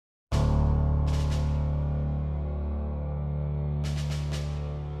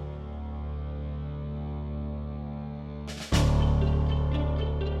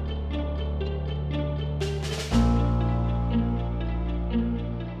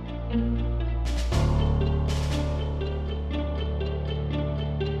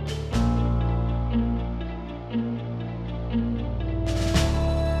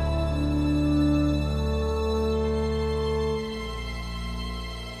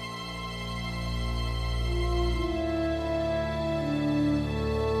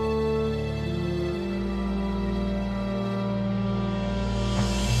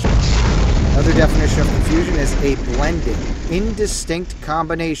confusion as a blending, indistinct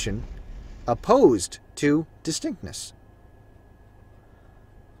combination opposed to distinctness.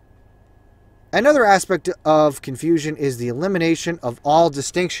 Another aspect of confusion is the elimination of all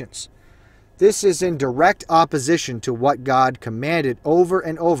distinctions. This is in direct opposition to what God commanded over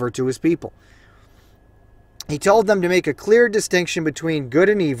and over to his people. He told them to make a clear distinction between good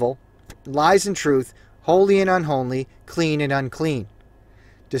and evil, lies and truth, holy and unholy, clean and unclean.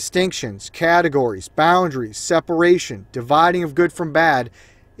 Distinctions, categories, boundaries, separation, dividing of good from bad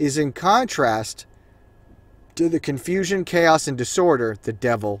is in contrast to the confusion, chaos, and disorder the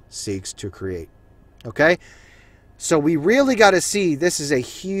devil seeks to create. Okay? So we really got to see this is a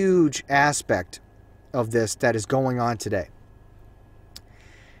huge aspect of this that is going on today.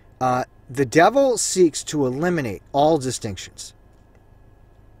 The devil seeks to eliminate all distinctions.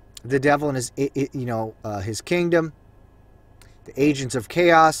 The devil and his kingdom, the agents of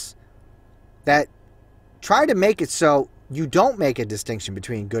chaos, that try to make it so you don't make a distinction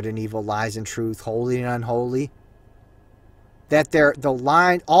between good and evil, lies and truth, holy and unholy. That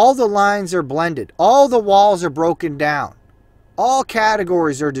all the lines are blended, all the walls are broken down, all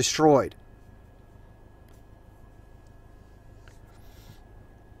categories are destroyed.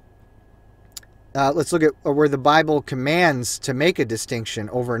 Let's look at where the Bible commands to make a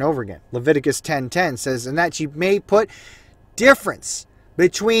distinction over and over again. Leviticus 10:10 says, "And that you may put difference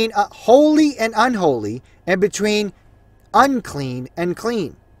between holy and unholy, and between unclean and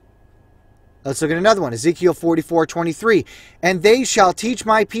clean." Let's look at another one. Ezekiel 44:23. "And they shall teach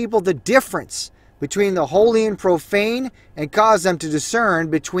my people the difference between the holy and profane, and cause them to discern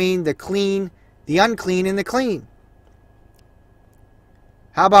between the clean, the unclean, and the clean."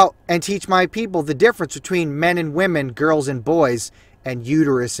 How about, "and teach my people the difference between men and women, girls and boys, and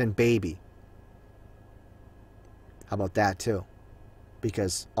uterus and baby"? How about that too?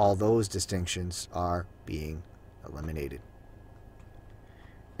 Because all those distinctions are being eliminated.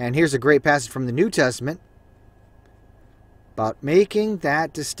 And here's a great passage from the New Testament about making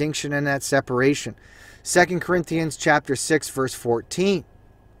that distinction and that separation. 2 Corinthians chapter 6, verse 14.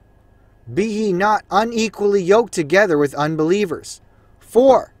 "Be ye not unequally yoked together with unbelievers.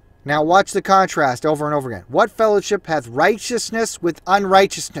 For," now watch the contrast over and over again, "what fellowship hath righteousness with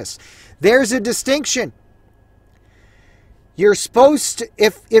unrighteousness?" There's a distinction. You're supposed to,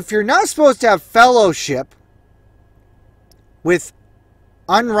 if you're not supposed to have fellowship with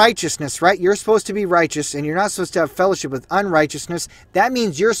unrighteousness, right? You're supposed to be righteous, and you're not supposed to have fellowship with unrighteousness. That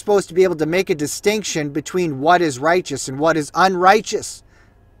means you're supposed to be able to make a distinction between what is righteous and what is unrighteous.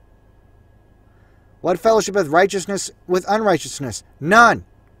 What fellowship hath righteousness with unrighteousness? None.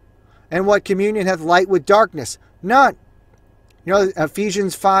 And what communion hath light with darkness? None. You know,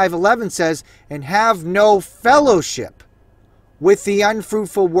 Ephesians 5:11 says, "And have no fellowship with the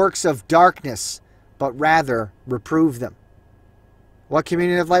unfruitful works of darkness, but rather reprove them." What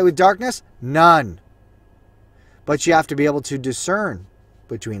communion hath light with darkness? None. But you have to be able to discern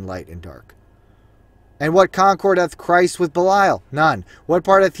between light and dark. "And what concord hath Christ with Belial? None. What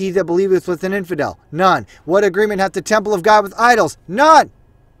part hath he that believeth with an infidel? None. What agreement hath the temple of God with idols? None."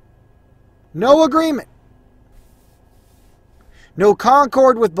 No agreement. No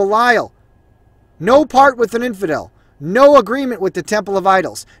concord with Belial. No part with an infidel. No agreement with the temple of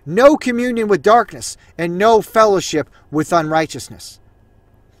idols. No communion with darkness. And no fellowship with unrighteousness.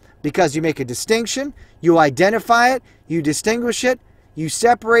 Because you make a distinction, you identify it, you distinguish it, you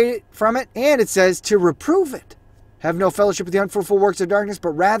separate it from it, and it says to reprove it. "Have no fellowship with the unfruitful works of darkness,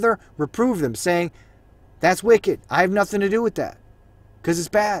 but rather reprove them," saying, that's wicked. I have nothing to do with that. Because it's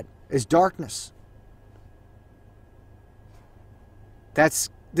bad. It's darkness.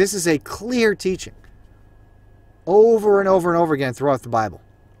 This is a clear teaching. Over and over and over again throughout the Bible.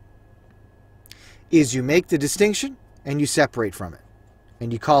 Is you make the distinction and you separate from it.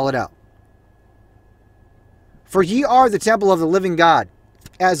 And you call it out. "For ye are the temple of the living God.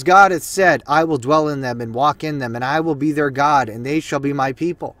 As God hath said, I will dwell in them and walk in them, and I will be their God, and they shall be my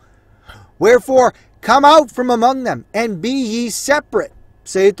people. Wherefore, come out from among them, and be ye separate,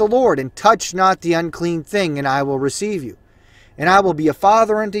 saith the Lord, and touch not the unclean thing, and I will receive you. And I will be a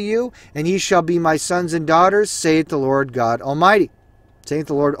father unto you, and ye shall be my sons and daughters, saith the Lord God Almighty." Saith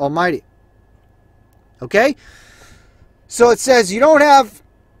the Lord Almighty. Okay? So it says you don't have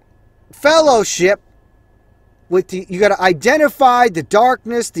fellowship with you got to identify the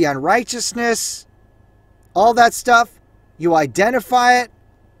darkness, the unrighteousness, all that stuff. You identify it.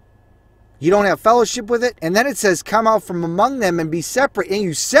 You don't have fellowship with it. And then it says, "Come out from among them and be separate." And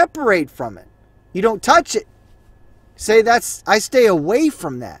you separate from it. You don't touch it. Say, I stay away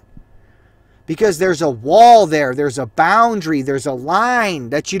from that. Because there's a wall there. There's a boundary. There's a line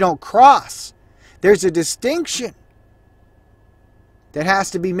that you don't cross. There's a distinction that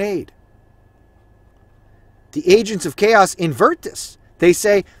has to be made. The agents of chaos invert this. They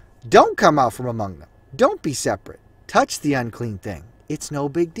say, don't come out from among them. Don't be separate. Touch the unclean thing. It's no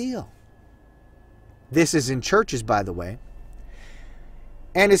big deal. This is in churches, by the way.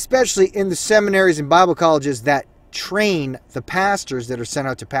 And especially in the seminaries and Bible colleges that train the pastors that are sent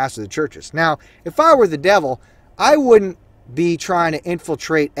out to pastor the churches. Now, if I were the devil, I wouldn't be trying to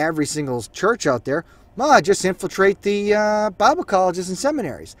infiltrate every single church out there. Well, I'd just infiltrate the Bible colleges and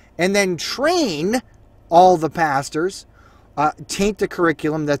seminaries. And then train all the pastors, taint the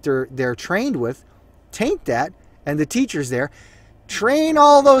curriculum that they're trained with, taint that, and the teachers there, train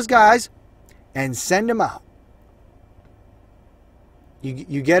all those guys, and send them out.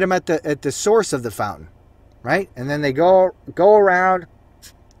 You get them at the source of the fountain, right? And then they go around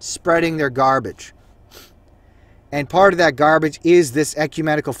spreading their garbage. And part of that garbage is this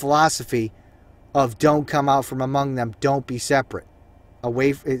ecumenical philosophy of don't come out from among them, don't be separate.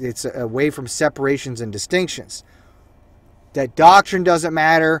 It's away from separations and distinctions. That doctrine doesn't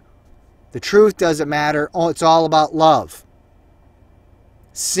matter. The truth doesn't matter. Oh, it's all about love.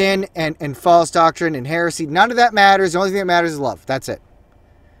 Sin and false doctrine and heresy, none of that matters. The only thing that matters is love. That's it.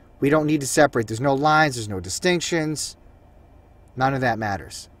 We don't need to separate. There's no lines. There's no distinctions. None of that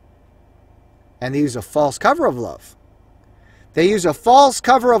matters. And they use a false cover of love. They use a false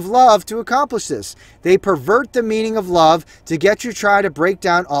cover of love to accomplish this. They pervert the meaning of love to get you to try to break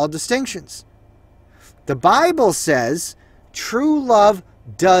down all distinctions. The Bible says true love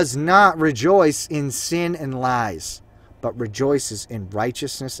does not rejoice in sin and lies, but rejoices in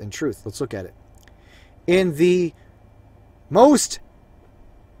righteousness and truth. Let's look at it. In the most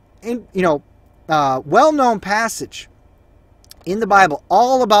well-known passage in the Bible,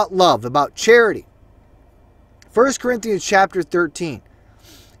 all about love, about charity, 1 Corinthians chapter 13,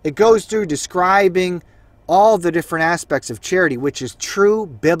 it goes through describing all the different aspects of charity, which is true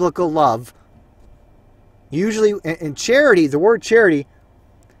biblical love. Usually, in charity, the word charity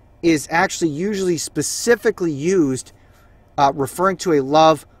is actually usually specifically used referring to a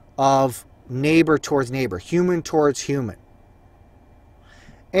love of neighbor towards neighbor, human towards human.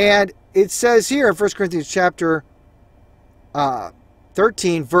 And it says here in 1 Corinthians chapter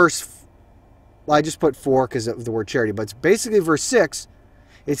 13, verse, well, I just put 4 because of the word charity, but it's basically verse 6.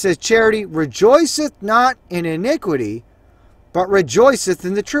 It says, charity rejoiceth not in iniquity, but rejoiceth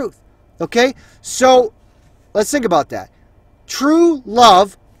in the truth. Okay? So, let's think about that. True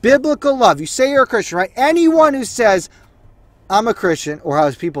love, biblical love. You say you're a Christian, right? Anyone who says, I'm a Christian, or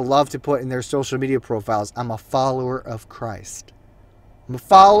as people love to put in their social media profiles, I'm a follower of Christ. I'm a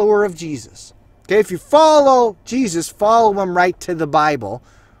follower of Jesus. Okay, if you follow Jesus, follow him right to the Bible,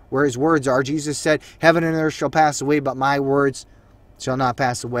 where his words are. Jesus said, heaven and earth shall pass away, but my words shall not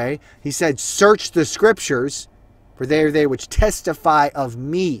pass away. He said, search the scriptures, for they are they which testify of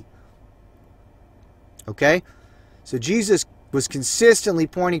me. Okay, so Jesus was consistently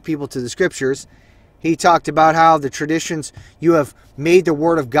pointing people to the scriptures. He talked about how the traditions, you have made the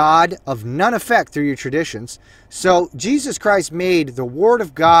word of God of none effect through your traditions. So Jesus Christ made the word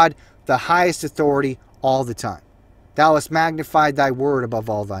of God the highest authority all the time. Thou hast magnified thy word above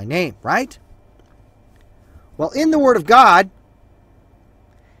all thy name, right? Well, in the word of God,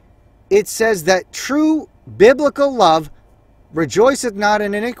 it says that true biblical love rejoiceth not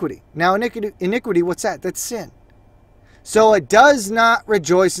in iniquity. Now, iniquity, what's that? That's sin. So it does not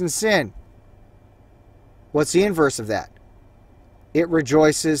rejoice in sin. What's the inverse of that? It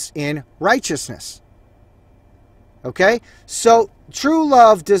rejoices in righteousness. Okay? So true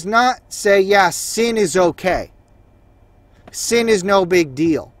love does not say, yeah, sin is okay. Sin is no big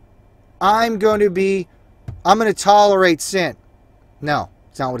deal. I'm going to tolerate sin. No,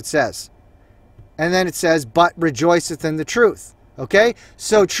 it's not what it says. And then it says, but rejoiceth in the truth. Okay?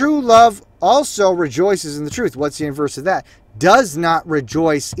 So true love also rejoices in the truth. What's the inverse of that? Does not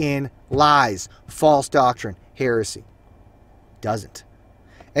rejoice in lies, false doctrine, heresy. Doesn't.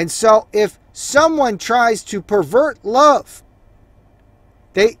 And so if someone tries to pervert love,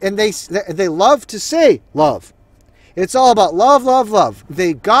 they love to say love. It's all about love, love, love.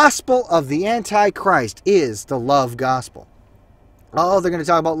 The gospel of the Antichrist is the love gospel. Oh, they're going to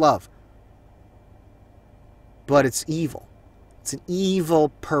talk about love. But it's evil. It's an evil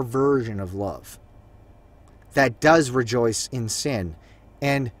perversion of love that does rejoice in sin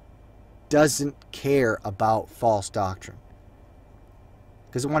and doesn't care about false doctrine.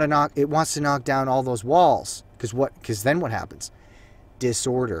 Because it wants to knock down all those walls. Because then what happens?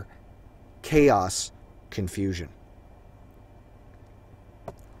 Disorder, chaos, confusion.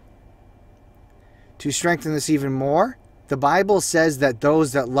 To strengthen this even more, the Bible says that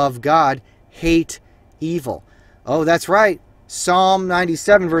those that love God hate evil. Oh, that's right. Psalm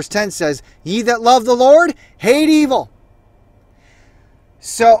 97 verse 10 says, ye that love the Lord, hate evil.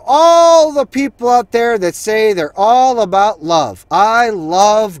 So all the people out there that say they're all about love, I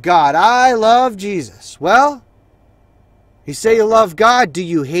love God, I love Jesus. Well, you say you love God, do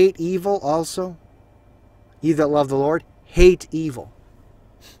you hate evil also? Ye that love the Lord, hate evil.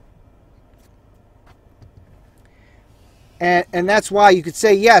 And that's why you could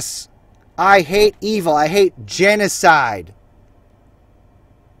say, yes, I hate evil. I hate genocide.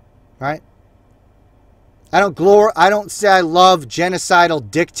 Right? I don't say I love genocidal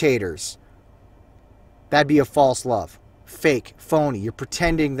dictators. That'd be a false love. Fake, phony. You're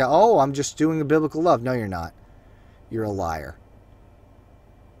pretending that, oh, I'm just doing a biblical love. No, you're not. You're a liar.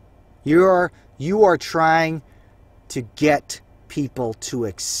 You are trying to get people to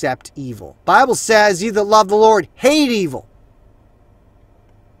accept evil. Bible says, ye that love the Lord, hate evil.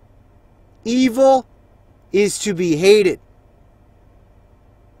 Evil is to be hated.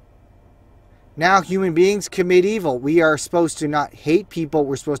 Now human beings commit evil. We are supposed to not hate people.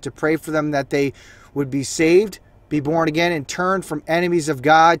 We're supposed to pray for them that they would be saved, be born again, and turn from enemies of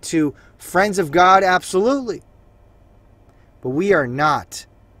God to friends of God. Absolutely. But we are not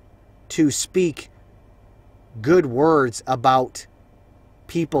to speak good words about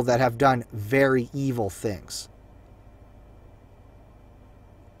people that have done very evil things.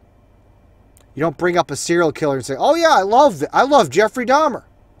 You don't bring up a serial killer and say, oh yeah, I love Jeffrey Dahmer.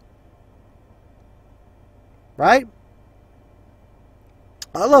 Right?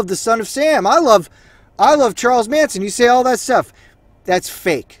 I love the Son of Sam. I love Charles Manson. You say all that stuff. That's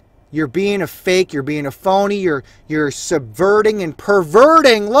fake. You're being a fake. You're being a phony. You're subverting and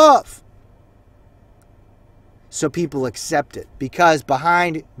perverting love. So people accept it. Because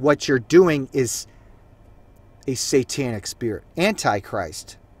behind what you're doing is a satanic spirit.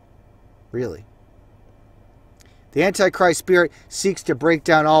 Antichrist. Really. The Antichrist spirit seeks to break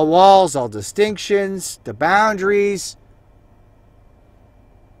down all walls, all distinctions, the boundaries,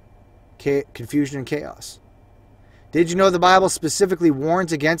 confusion and chaos. Did you know the Bible specifically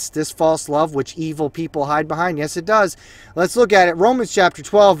warns against this false love which evil people hide behind? Yes, it does. Let's look at it. Romans chapter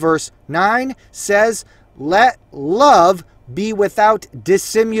 12 verse 9 says, let love be without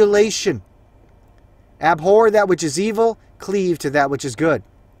dissimulation. Abhor that which is evil, cleave to that which is good.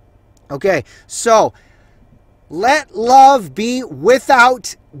 Okay, so let love be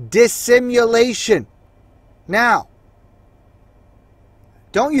without dissimulation. Now,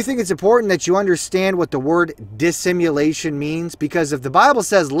 don't you think it's important that you understand what the word dissimulation means? Because if the Bible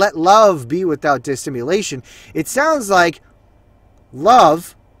says let love be without dissimulation, it sounds like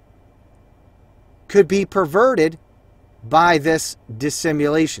love could be perverted by this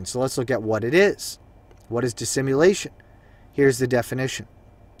dissimulation. So let's look at what it is. What is dissimulation? Here's the definition.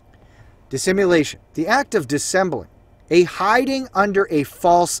 Dissimulation, the act of dissembling, a hiding under a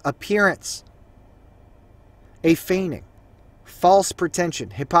false appearance, a feigning, false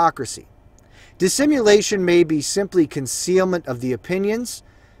pretension, hypocrisy. Dissimulation may be simply concealment of the opinions,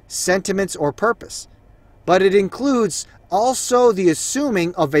 sentiments, or purpose, but it includes also the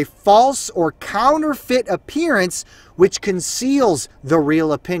assuming of a false or counterfeit appearance which conceals the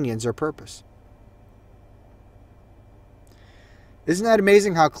real opinions or purpose. Isn't that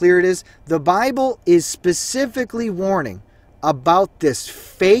amazing how clear it is? The Bible is specifically warning about this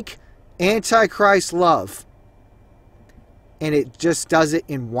fake Antichrist love. And it just does it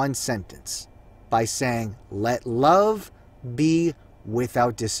in one sentence by saying, let love be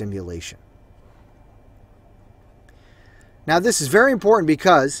without dissimulation. Now this is very important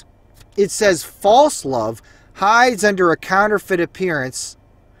because it says false love hides under a counterfeit appearance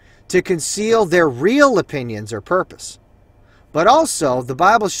to conceal their real opinions or purpose. But also, the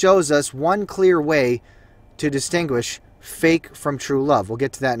Bible shows us one clear way to distinguish fake from true love. We'll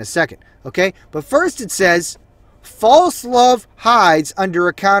get to that in a second. Okay? But first it says, false love hides under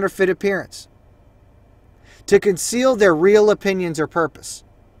a counterfeit appearance to conceal their real opinions or purpose.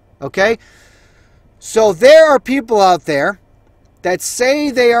 Okay? So there are people out there that say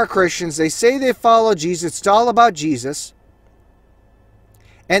they are Christians. They say they follow Jesus. It's all about Jesus.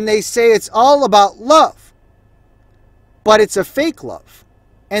 And they say it's all about love. But it's a fake love.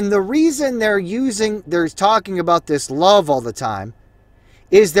 And the reason they're talking about this love all the time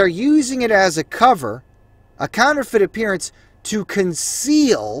is they're using it as a cover, a counterfeit appearance, to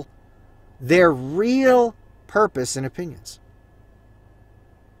conceal their real purpose and opinions.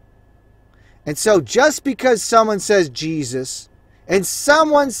 And so just because someone says Jesus and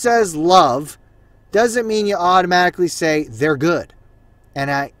someone says love doesn't mean you automatically say they're good. And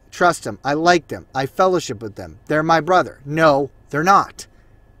I trust them. I like them. I fellowship with them. They're my brother. No, they're not.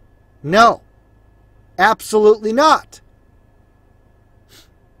 No, absolutely not.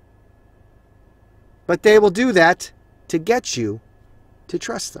 But they will do that to get you to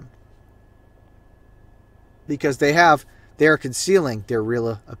trust them. Because they are concealing their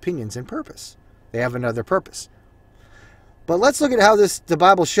real opinions and purpose. They have another purpose. But let's look at how the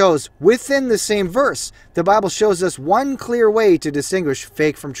Bible shows, within the same verse, the Bible shows us one clear way to distinguish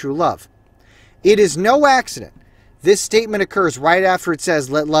fake from true love. It is no accident. This statement occurs right after it says,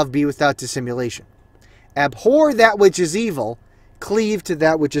 let love be without dissimulation. Abhor that which is evil, cleave to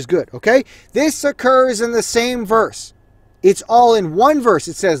that which is good. Okay? This occurs in the same verse. It's all in one verse.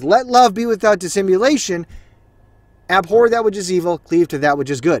 It says, let love be without dissimulation, abhor that which is evil, cleave to that which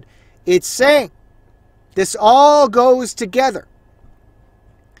is good. It's saying this all goes together.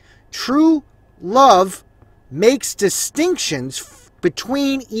 True love makes distinctions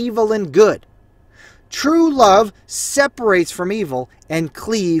between evil and good. True love separates from evil and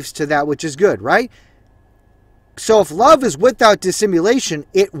cleaves to that which is good, right? So if love is without dissimulation,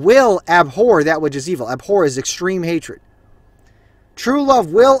 it will abhor that which is evil. Abhor is extreme hatred. True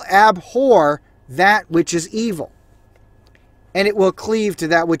love will abhor that which is evil. And it will cleave to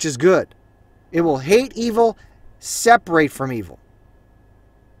that which is good. It will hate evil, separate from evil.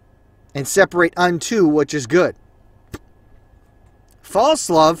 And separate unto which is good. False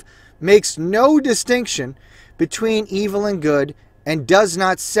love makes no distinction between evil and good, and does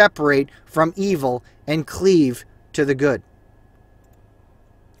not separate from evil and cleave to the good.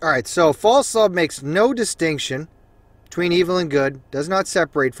 Alright, so false love makes no distinction between evil and good, does not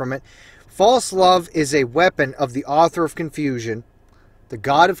separate from it. False love is a weapon of the author of confusion, the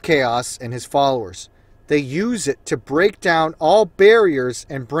god of chaos, and his followers. They use it to break down all barriers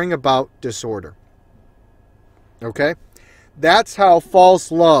and bring about disorder. Okay? That's how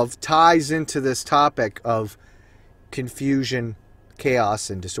false love ties into this topic of confusion, chaos,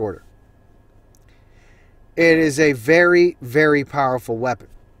 and disorder. It is a very, very powerful weapon.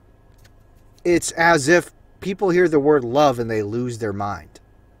 It's as if people hear the word love and they lose their mind.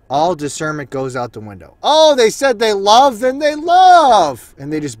 All discernment goes out the window. Oh, they said they love, then they love.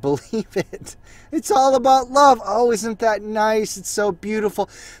 And they just believe it. It's all about love. Oh, isn't that nice? It's so beautiful.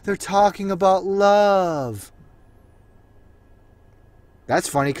 They're talking about love. That's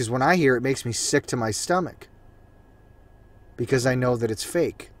funny because when I hear it, it makes me sick to my stomach. Because I know that it's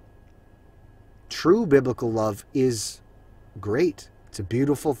fake. True biblical love is great. It's a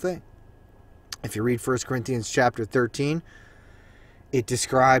beautiful thing. If you read 1 Corinthians chapter 13, it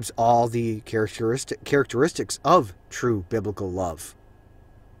describes all the characteristics of true biblical love.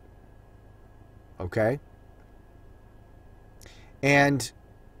 Okay? And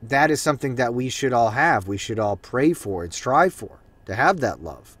that is something that we should all have. We should all pray for and strive for, to have that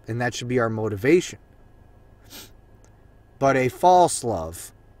love. And that should be our motivation. But a false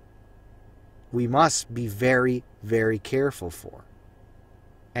love, we must be very, very careful for.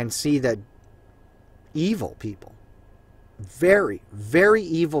 And see that evil people, very, very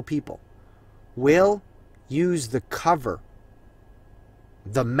evil people, will use the cover,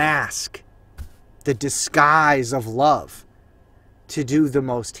 the mask, the disguise of love to do the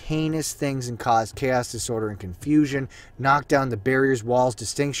most heinous things and cause chaos, disorder, and confusion, knock down the barriers, walls,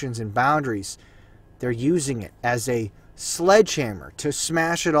 distinctions, and boundaries. They're using it as a sledgehammer to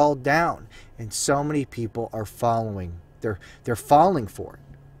smash it all down. And so many people are following. They're falling for it.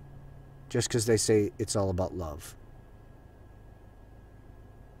 Just because they say it's all about love.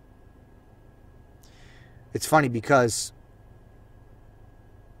 It's funny because,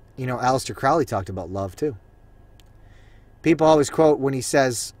 you know, Aleister Crowley talked about love too. People always quote when he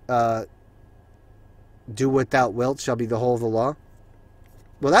says, do what thou wilt shall be the whole of the law.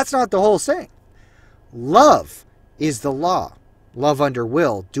 Well, that's not the whole saying. Love is the law. Love under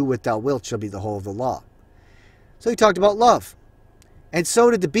will, do what thou wilt shall be the whole of the law. So he talked about love. And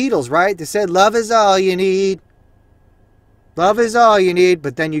so did the Beatles, right? They said, love is all you need. Love is all you need.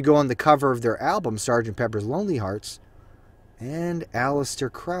 But then you go on the cover of their album, Sgt. Pepper's Lonely Hearts, and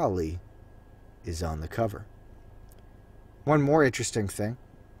Aleister Crowley is on the cover. One more interesting thing.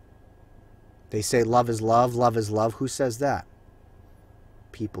 They say love is love, love is love. Who says that?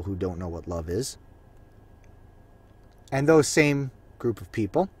 People who don't know what love is. And those same group of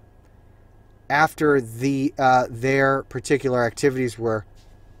people, after their particular activities were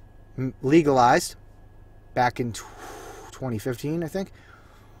legalized back in 2015, I think,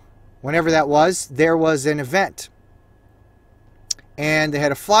 whenever that was, there was an event. And they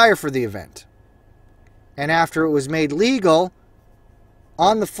had a flyer for the event. And after it was made legal,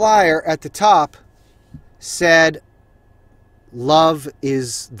 on the flyer at the top said, love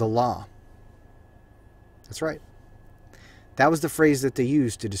is the law. That's right. That was the phrase that they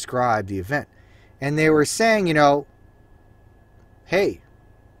used to describe the event. And they were saying, hey,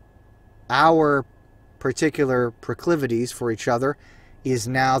 our particular proclivities for each other is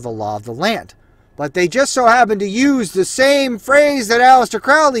now the law of the land. But they just so happened to use the same phrase that Aleister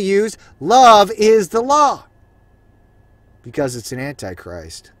Crowley used, love is the law. Because it's an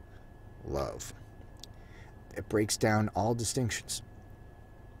antichrist love. It breaks down all distinctions.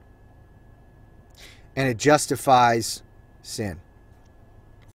 And it justifies sin.